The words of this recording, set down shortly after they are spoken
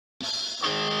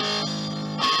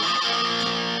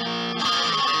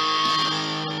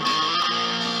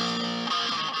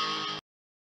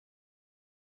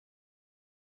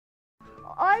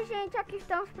Oi gente, aqui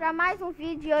estamos para mais um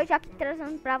vídeo e hoje aqui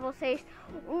trazendo para vocês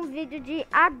um vídeo de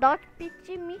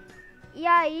Adopt Me. E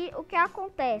aí, o que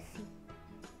acontece?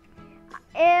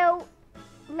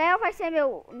 Léo vai ser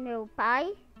meu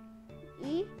pai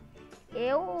e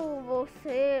eu vou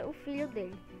ser o filho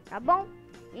dele, tá bom?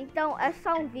 Então é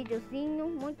só um videozinho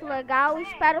muito legal,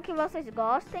 espero que vocês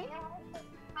gostem.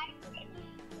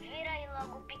 Vira aí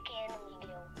logo pequeno,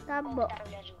 Miguel. Tá bom, Tapa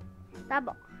Olho Azul. tá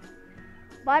bom.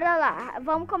 Bora lá,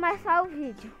 vamos começar o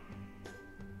vídeo.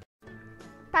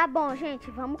 Tá bom, gente,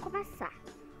 vamos começar.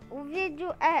 O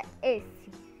vídeo é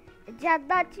esse, de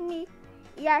Adopt Me.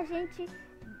 E a gente,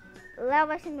 Léo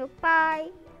vai ser meu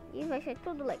pai e vai ser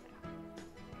tudo legal.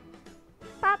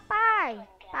 Papai,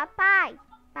 papai,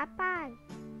 papai.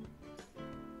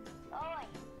 Oi.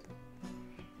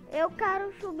 Eu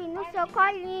quero subir no seu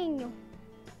colinho.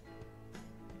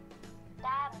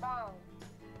 Tá bom.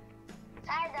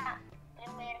 Sai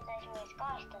primeiro das minhas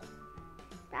costas.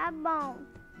 Tá bom.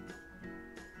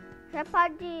 Você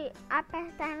pode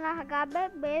apertar e largar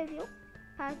bebê, viu?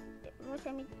 Pra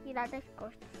você me tirar das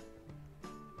costas.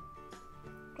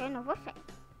 Eu não vou sair.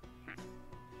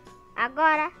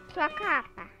 Agora, sua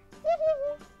capa.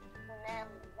 Não,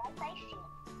 vai sair sim.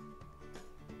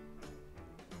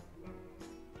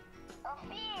 Ô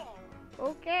filho,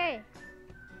 O quê?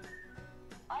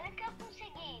 olha o que eu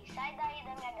consegui. Sai daí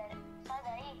da minha galera. Sai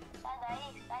daí, sai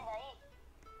daí, sai daí.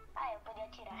 Ah, eu podia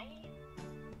tirar.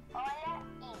 Olha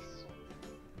isso.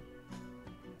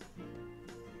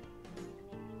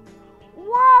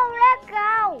 Uou,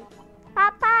 legal!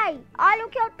 Papai, olha o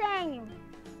que eu tenho.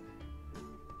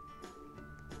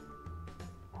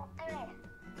 O quê?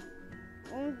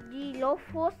 Um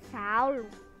dilofossauro.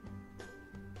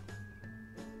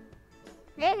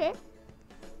 Legal.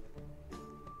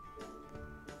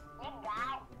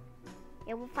 Legal.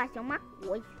 Eu vou fazer uma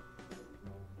coisa.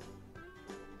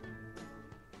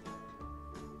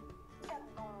 Tá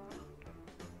bom.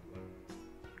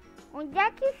 Onde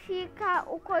é que fica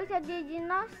o coisa de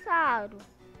dinossauro?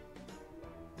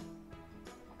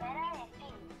 Pera aí,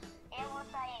 filhos. Eu vou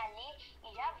sair ali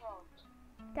e já volto.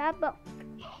 Tá bom.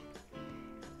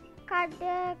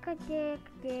 Cadê? Cadê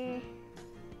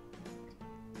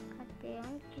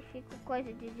onde que fica o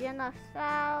coisa de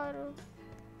dinossauro?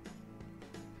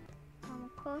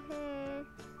 Vamos correr,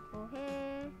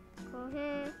 correr,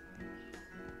 correr.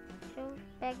 Deixa eu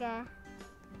pegar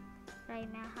pra ir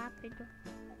mais rápido.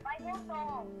 Papai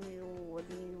voltou. Meu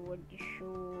olho de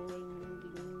chulei.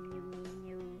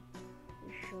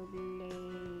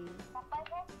 Papai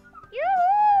voltou.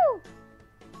 Uhul!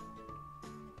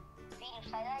 Filho,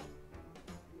 sai daí.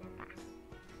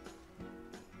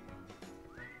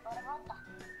 Bora voltar.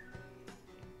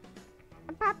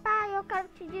 Papai, eu quero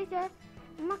te dizer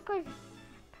uma coisa.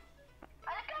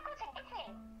 Olha o que eu consegui,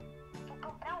 filho. Vou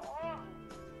comprar um ovo.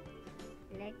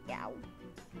 Legal.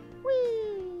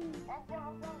 Ui! Antes eu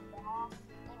vou comprar e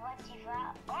vou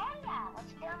ativar. Olha,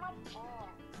 você tem uma motinha.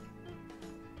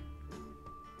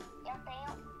 Eu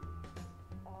tenho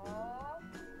um.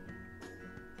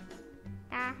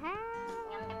 Aham.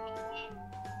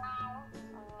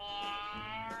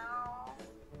 Miau.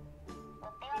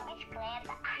 Eu tenho uma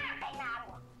bicicleta. Ah, cai na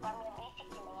água com a minha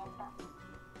bicicleta.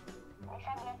 Nem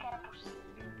sabia que era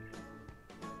possível.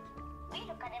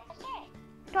 Filho, cadê você?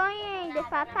 Tô indo,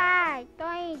 papai.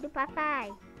 Tô indo,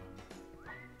 papai.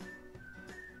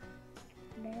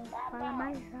 Léo, fala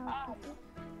mais alto. Viu?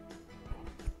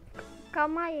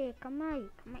 Calma aí, calma aí,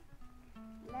 calma aí.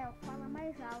 Léo, fala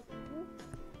mais alto, viu?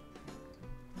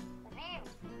 Viu?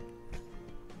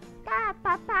 Tá,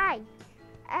 papai.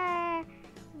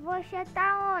 Você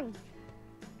tá onde?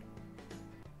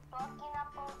 Tô aqui na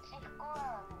ponte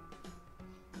circulando.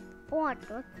 Onde?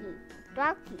 Tô aqui. Tô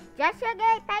aqui. Já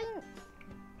cheguei, tá indo.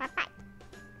 Papai.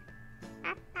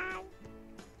 Papai.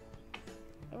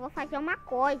 Eu vou fazer uma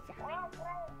coisa. Vou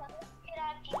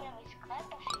tirar aqui minha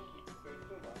bicicleta, filho.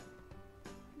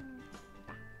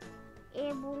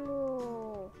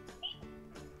 Ebulu.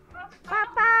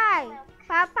 Papai,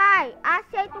 papai,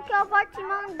 aceita o que eu vou te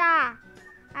mandar.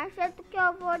 Aceita o que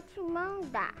eu vou te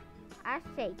mandar.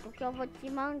 Aceita o que eu vou te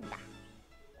mandar.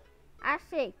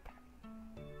 Aceita.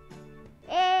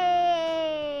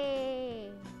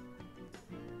 Ê!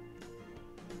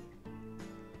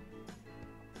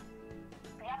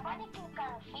 Já pode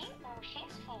clicar no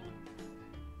X, filho?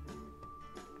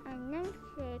 Eu não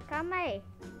sei, calma aí.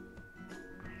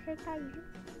 Aceita aí, viu?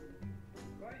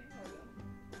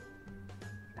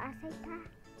 Aceitar.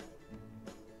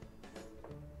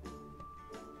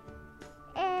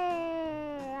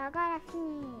 Agora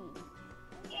sim. O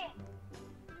quê?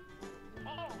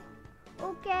 Filho,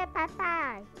 O que,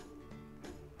 papai?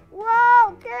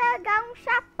 Uou, que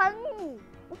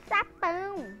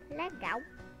legal.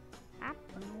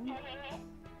 Papão.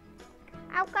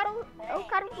 Ah, eu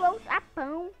quero usar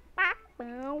pão.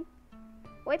 Papão.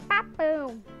 Oi,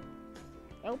 papão.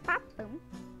 É o papão.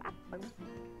 Papão.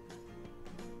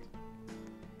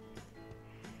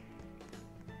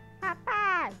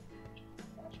 Papai.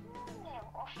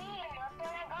 Ô filho, eu tô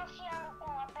negociando com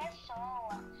uma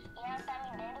pessoa e ela tá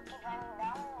me dizendo que vai me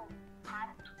dar um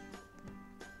rato.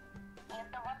 E eu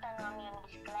tô botando a minha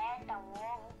bicicleta, um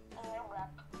ovo e meu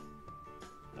gato.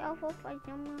 Eu vou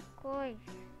fazer uma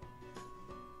coisa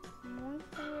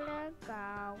muito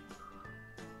legal.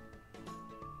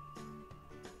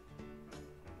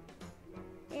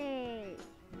 Ei,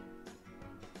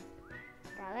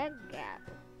 tá legal.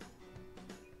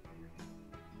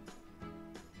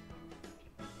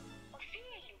 Ô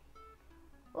filho,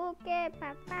 O que,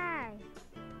 papai?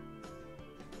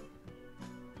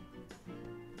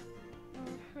 Eu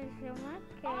vou fazer uma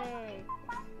queijo.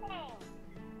 papai.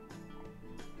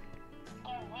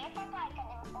 Quer ver, papai?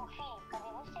 Cadê o filho? Cadê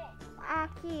você?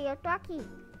 Aqui, eu tô aqui.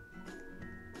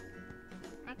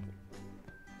 Aqui.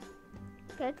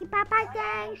 Que papai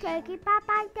tem? Que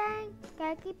papai tem?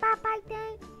 Que papai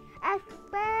tem? É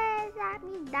surpresa,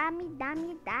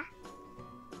 me dá.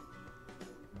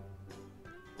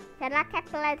 Será que é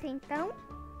presentão?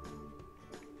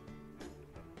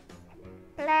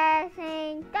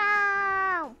 Presentão!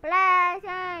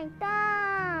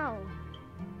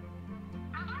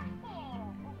 Ah, filho,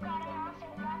 o cara não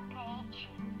aceitou a crente.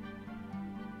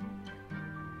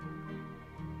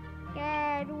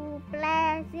 Quero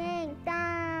presentão!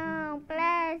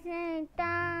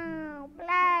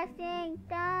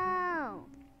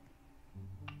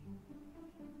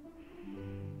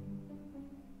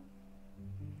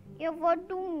 Eu vou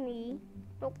dormir.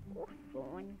 Tô com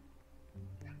sono.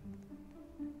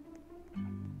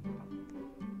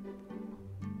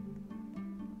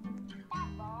 Tá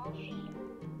bom, filho.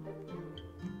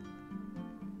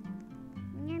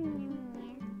 Nha.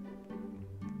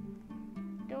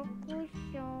 Tô com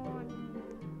sono.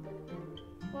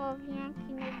 Vou vir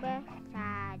aqui no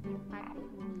berçário pra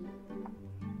dormir.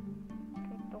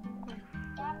 Eu tô com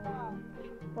Tá bom.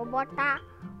 Vou botar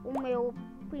o meu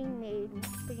primeiro.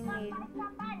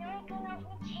 Trabalhou e ganhou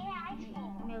 20 reais,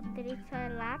 filho. Meu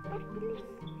triceratops.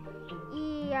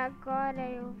 E agora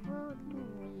eu vou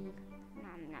dormir.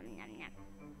 Nam. Nham, nham, nham.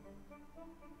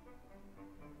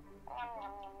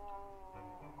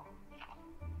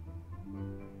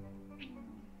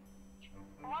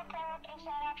 Bota outro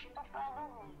cereal pra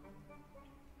dormir.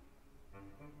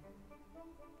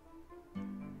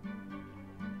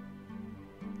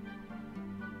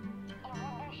 Eu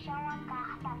vou deixar uma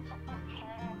carta super filho.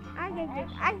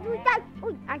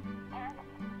 Ai.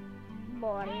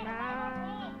 Bora.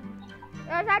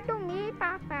 Eu já dormi,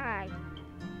 papai.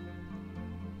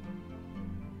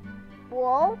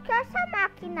 Uou, o que essa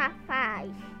máquina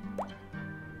faz?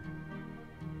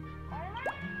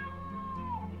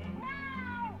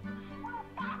 Não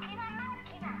toque na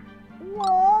máquina.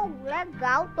 Uou,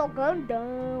 legal, tô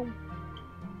grandão.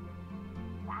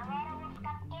 Agora eu vou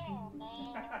ficar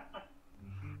pequenininho.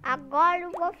 Agora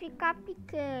eu vou ficar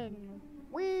pequeno.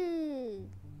 Ui.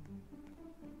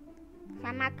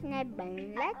 Essa máquina é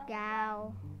bem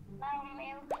legal. Não,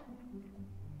 meu.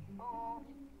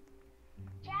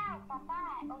 Tchau,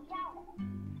 papai. Tchau.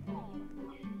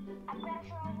 Agora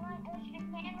somos nós dois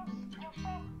pequenos e eu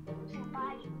sou seu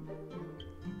pai.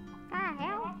 Tá, Eu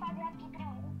é? vou fazer aqui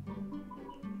primeiro.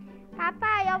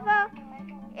 Papai, eu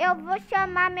vou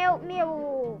chamar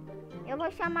eu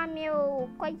vou chamar meu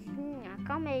coisinha.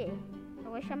 Calma aí.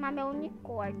 Eu vou chamar meu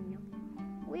unicórnio.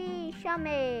 Ui,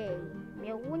 chamei.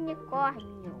 Meu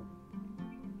unicórnio.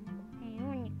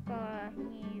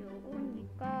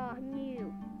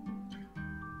 Unicórnio.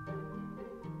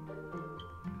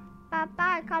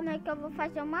 Papai, calma aí que eu vou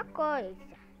fazer uma coisa.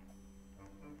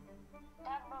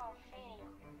 Tá bom, filho.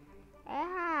 É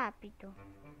rápido.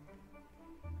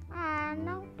 Ah,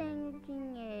 não tenho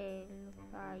dinheiro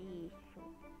pra isso.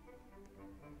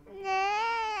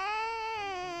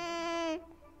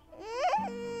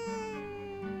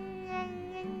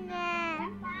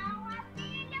 Calma,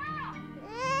 filho.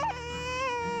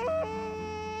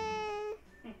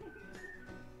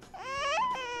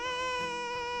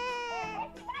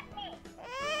 Esse daqui.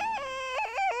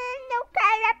 Não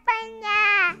quero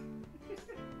apanhar.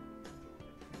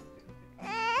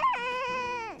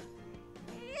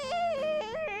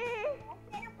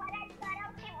 Você não pode chorar,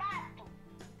 eu te bato.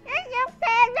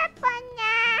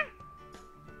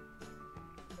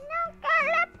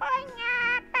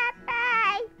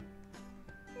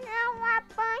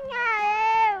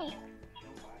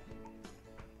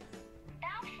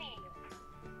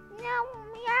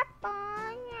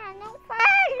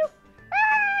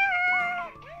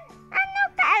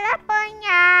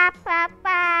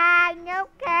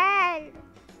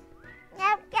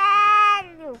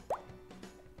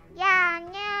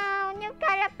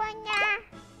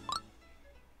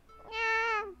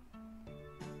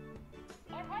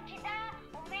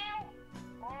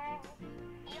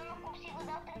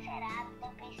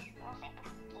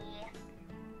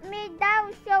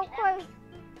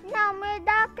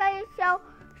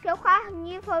 seu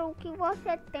carnívoro que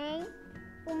você tem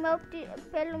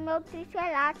pelo meu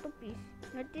triceratops.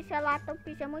 Meu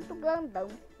triceratops é muito grandão.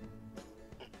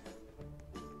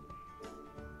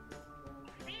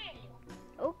 Filho,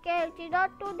 O que? Tirou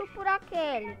tudo por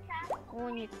aquele.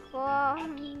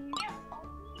 Unicórnio.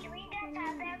 o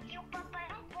engraçado é que o papai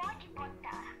não pode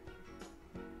botar.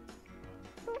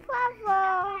 Por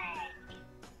favor.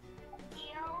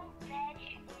 E eu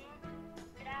vejo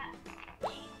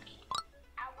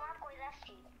alguma coisa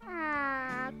assim.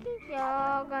 Ah, que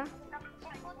joga.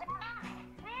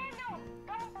 Filho,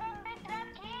 tô entrando dentro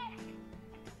aqui.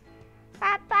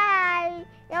 Papai,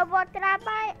 eu vou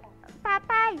trabalhar.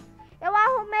 Papai, eu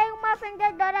arrumei uma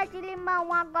vendedora de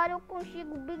limão. Agora eu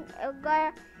consigo.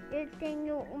 Agora eu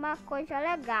tenho uma coisa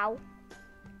legal.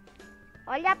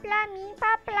 Olha pra mim,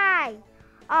 papai.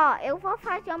 Ó, eu vou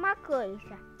fazer uma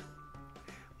coisa.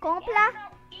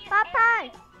 Compra.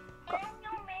 Papai.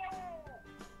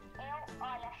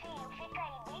 Olha, filho, fica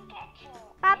aí bem quietinho.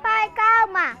 Papai,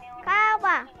 calma.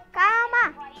 Calma.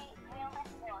 Calma.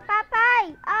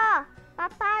 Papai, ó.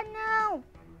 Papai, não.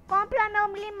 Compra meu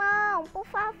limão, por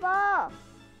favor.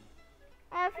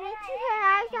 É R$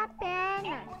 20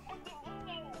 apenas.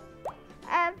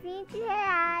 É R$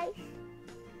 20.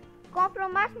 Compra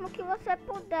o máximo que você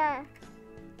puder.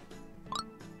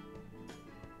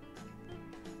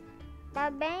 Tá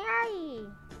bem aí.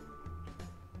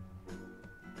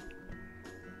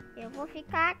 Eu vou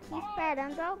ficar aqui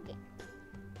esperando alguém.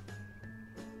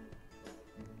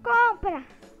 Compra!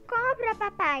 Compra,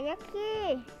 papai,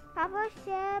 aqui. Pra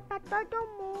você, pra todo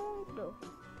mundo.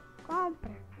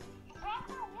 Compra.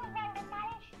 Vamos vender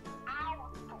mais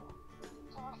alto.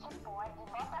 Se você pode,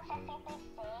 bota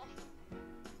 66.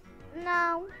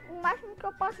 Não, o máximo que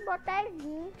eu posso botar é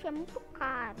 20, é muito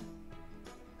caro.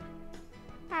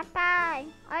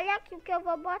 Papai, olha aqui o que eu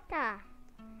vou botar.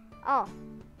 Ó,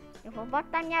 eu vou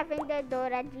botar minha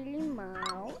vendedora de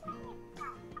limão.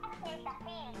 Aceita,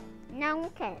 filho? Não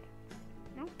quero.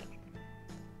 Não quero.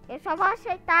 Eu só vou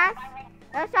aceitar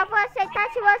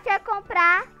se você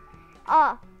comprar.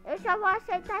 Ó, eu só vou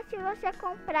aceitar se você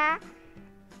comprar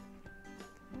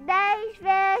 10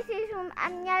 vezes a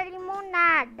minha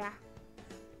limonada.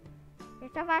 Eu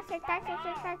só vou aceitar se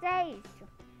você fazer isso.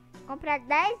 Comprar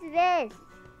 10 vezes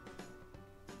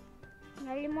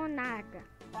minha limonada.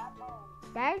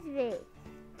 10 vezes.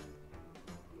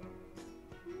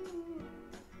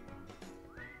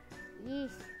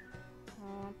 Isso.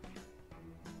 Compra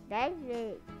 10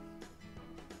 vezes.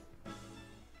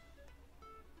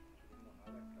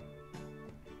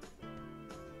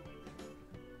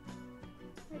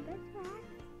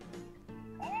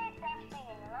 Eita,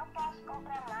 filho, não posso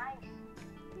comprar mais.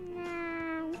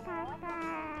 Não,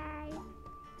 papai.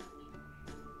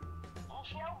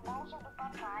 Encheu o bolso do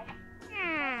papai.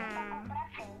 Ah, Comprar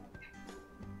filho.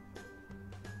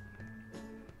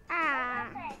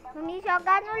 vou me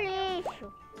jogar no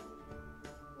lixo.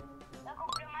 Eu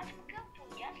comprei mais porque eu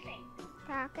pude, aceita.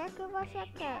 Tá, o que é que você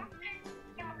quer?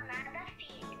 Limonada,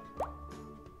 filho.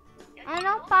 Eu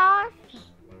não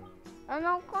posso. Eu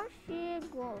não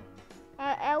consigo.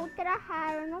 É ultra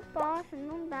raro, eu não posso,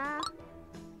 não dá.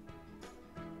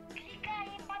 Clica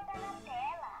aí e bota na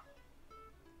tela.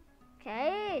 Que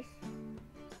é isso?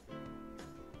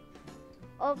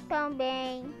 Ou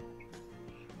também...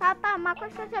 Papai, uma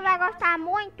coisa que você vai gostar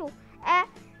muito é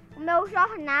o meu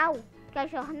jornal. Quer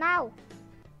jornal?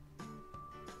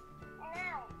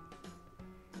 Não.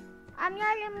 A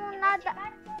minha limonada...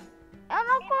 Eu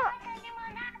não...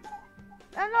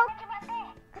 Eu Vou não... te bater.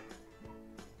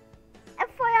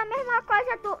 Foi a mesma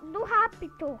coisa do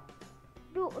rapto.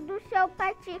 Do seu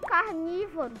pet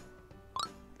carnívoro.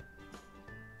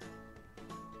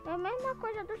 É a mesma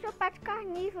coisa do seu pet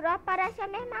carnívoro. Aparece a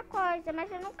mesma coisa,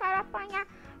 mas eu não quero apanhar.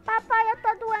 Papai, eu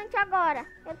tô doente agora.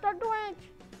 Eu tô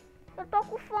doente. Eu tô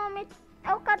com fome.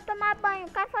 Eu quero tomar banho.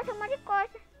 Eu quero fazer um monte de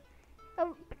coisa.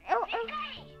 Eu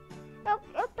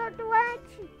tô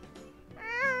doente.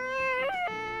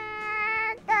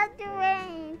 Tô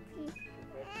doente.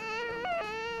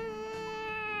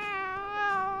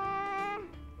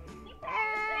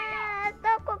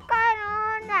 Tô com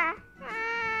corona.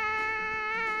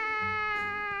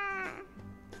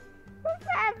 Por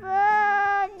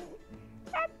favor.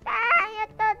 Papai, eu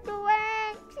tô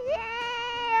doente.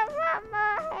 Eu vou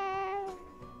morrer.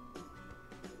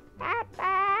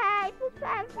 Papai, por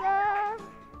favor.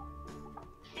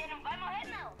 Você não vai morrer,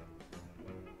 não.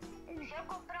 Se eu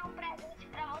comprar um presente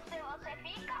pra você, você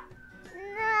fica?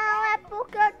 Não, é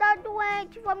porque eu tô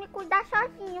doente. Vou me cuidar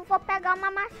sozinho. Vou pegar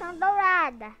uma maçã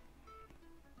dourada.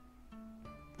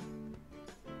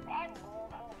 É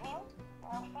burro, viu?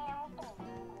 Meu filho é muito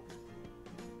burro.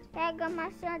 pegar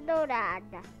maçã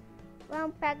dourada.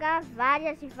 Vamos pegar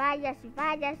várias e várias e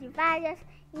várias e várias.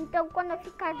 Então quando eu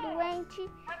ficar doente,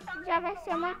 já vai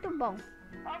ser muito bom.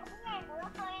 Eu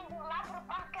tô indo lá pro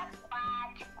parque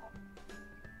aquático.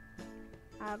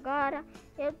 Agora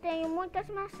eu tenho muitas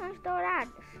maçãs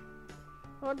douradas.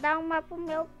 Vou dar uma pro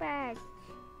meu pet.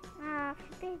 Ah,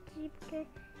 perdi porque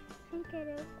sem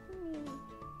querer eu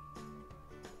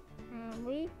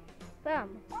comi.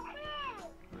 Vamos.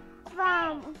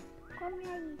 Vamos. Come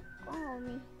aí,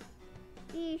 come.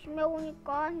 Isso, meu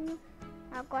unicórnio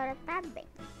agora tá bem.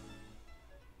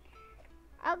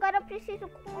 Agora eu preciso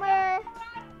comer.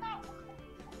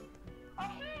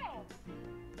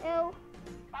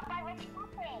 Papai vai te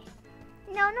comer.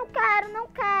 Não, não quero, não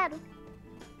quero.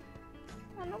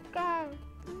 Eu não quero,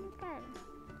 eu não quero.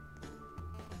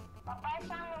 Papai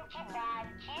só não te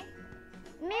bate.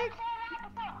 Me...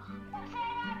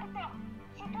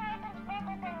 Se tu entra de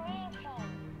volta também, filho.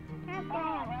 Tá bom.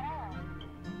 Agora não.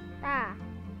 Tá.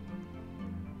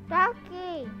 Tô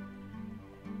aqui.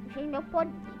 Fiz meu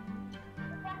poder.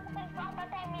 De volta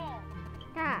também.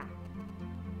 Tá.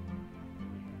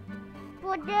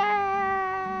 Poder.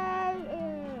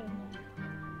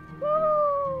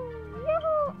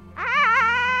 Uhul.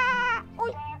 Ah!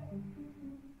 Ui.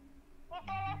 Me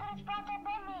teletransporta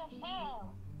também, filho.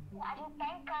 A gente tá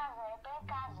em casa, eu tô em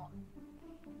casa.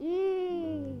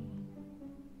 Ih.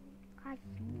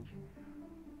 Casinha.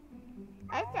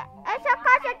 Essa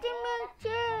casa é de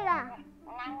mentira.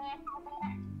 Na minha casa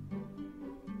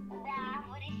da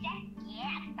árvore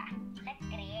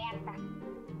secreta.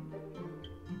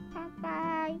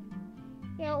 Papai,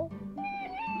 eu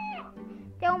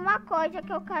tenho uma coisa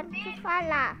que eu quero te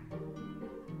falar.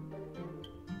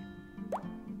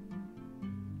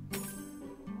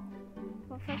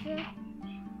 Vou fazer.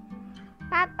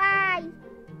 Papai,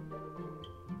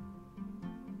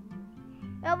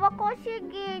 eu vou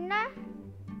conseguir, né?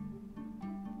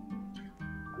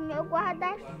 Com meu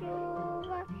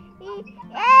guarda-chuva e...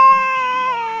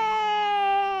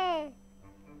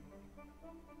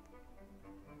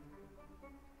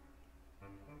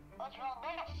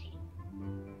 Oswaldo-se.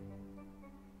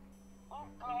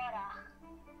 Implora.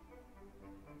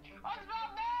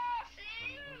 Oswaldo-se.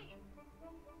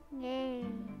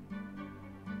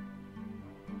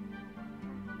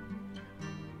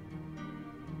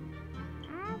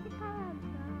 Ah, que legal.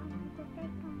 Gostei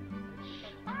tanto.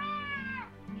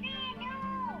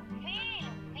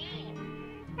 Filho.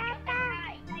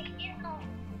 Papai. Sai de novo.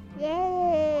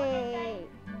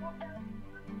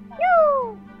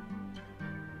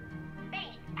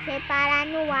 Você parar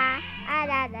no ar.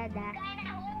 Ararada. Cai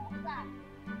na rua.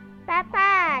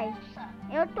 Papai,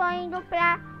 eu tô indo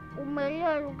pra o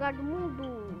melhor lugar do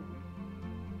mundo.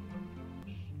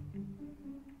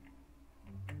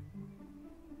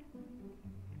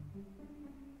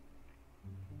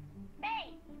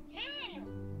 Bem, filho.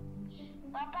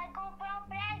 Papai comprou um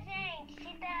presente.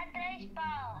 Se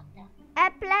teletransporta. É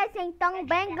presentão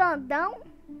bem grandão?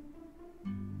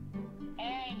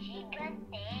 É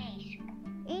gigantesco.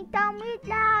 Então me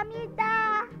dá, me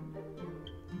dá.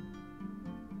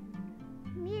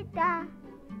 Me dá.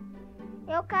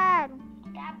 Eu quero.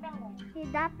 Tá bom. Me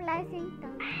dá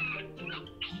presentão.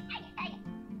 Ai.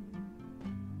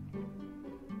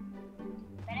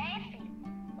 Peraí, filho.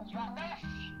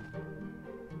 Oswaldo-se.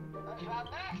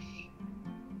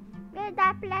 Me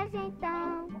dá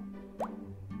presentão.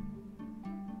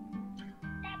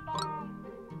 Tá bom.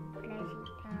 Presentão.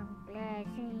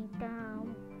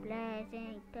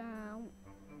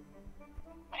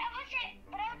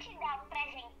 Pra eu te dar um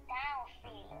presentão,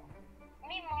 filho,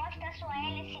 me mostra a sua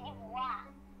hélice de voar.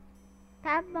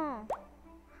 Tá bom.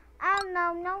 Ah,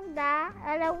 não dá.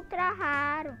 Ela é ultra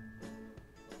raro.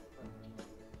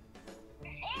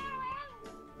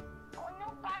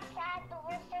 No passado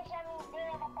você já me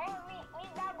deu. Me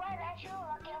dá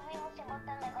guarda-chuva que eu vi você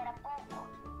botando agora há pouco.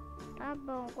 Tá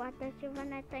bom, guarda-chuva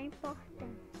não é tão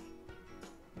importante.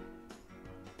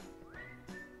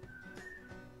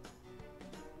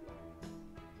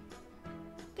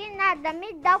 Que nada,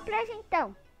 me dá o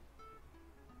presentão.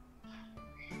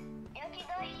 Eu te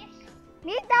dou isso.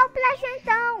 Me dá o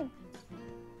presentão.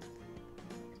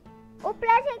 O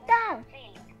presentão.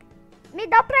 Filho. Me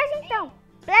dá o presentão.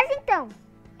 Presentão.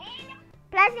 Filho.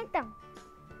 Presentão.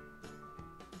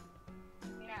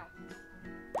 Não.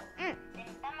 Você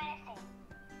não tá merecendo.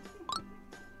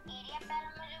 Iria pelo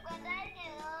meu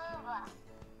guarda-chuva.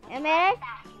 Eu mereço.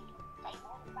 Tá, filho. Sai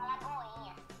com a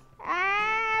lagoinha.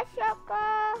 Ah,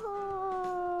 socorro.